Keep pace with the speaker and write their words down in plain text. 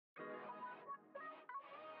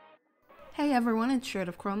Hey everyone, it's Shirt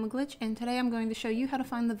of ChromaGlitch, and today I'm going to show you how to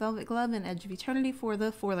find the Velvet Glove in Edge of Eternity for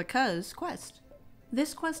the Cos quest.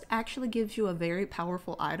 This quest actually gives you a very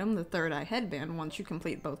powerful item, the Third Eye Headband, once you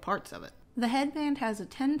complete both parts of it. The headband has a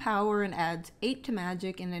 10 power and adds 8 to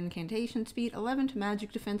magic and incantation speed, 11 to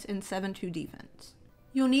magic defense, and 7 to defense.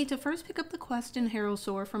 You'll need to first pick up the quest in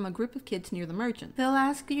Harrowsore from a group of kids near the merchant. They'll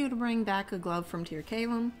ask you to bring back a glove from Tir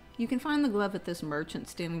Kalum. You can find the glove at this merchant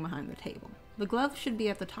standing behind the table. The glove should be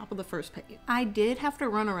at the top of the first page. I did have to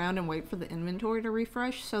run around and wait for the inventory to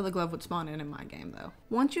refresh, so the glove would spawn in my game though.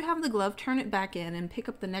 Once you have the glove, turn it back in and pick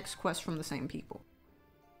up the next quest from the same people.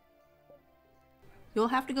 You'll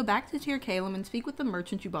have to go back to Tir Kalum and speak with the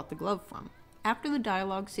merchant you bought the glove from. After the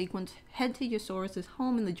dialogue sequence, head to Ysaurus'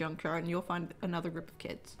 home in the junkyard and you'll find another group of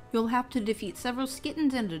kids. You'll have to defeat several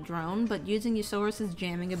skittins and a drone, but using Ysaurus'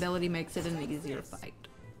 jamming ability makes it an easier fight.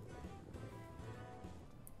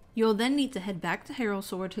 You'll then need to head back to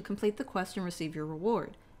Harrowsore to complete the quest and receive your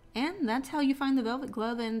reward. And that's how you find the Velvet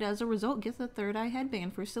Glove and as a result get the Third Eye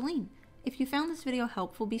Headband for Selene. If you found this video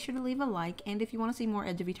helpful, be sure to leave a like, and if you want to see more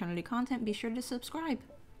Edge of Eternity content, be sure to subscribe.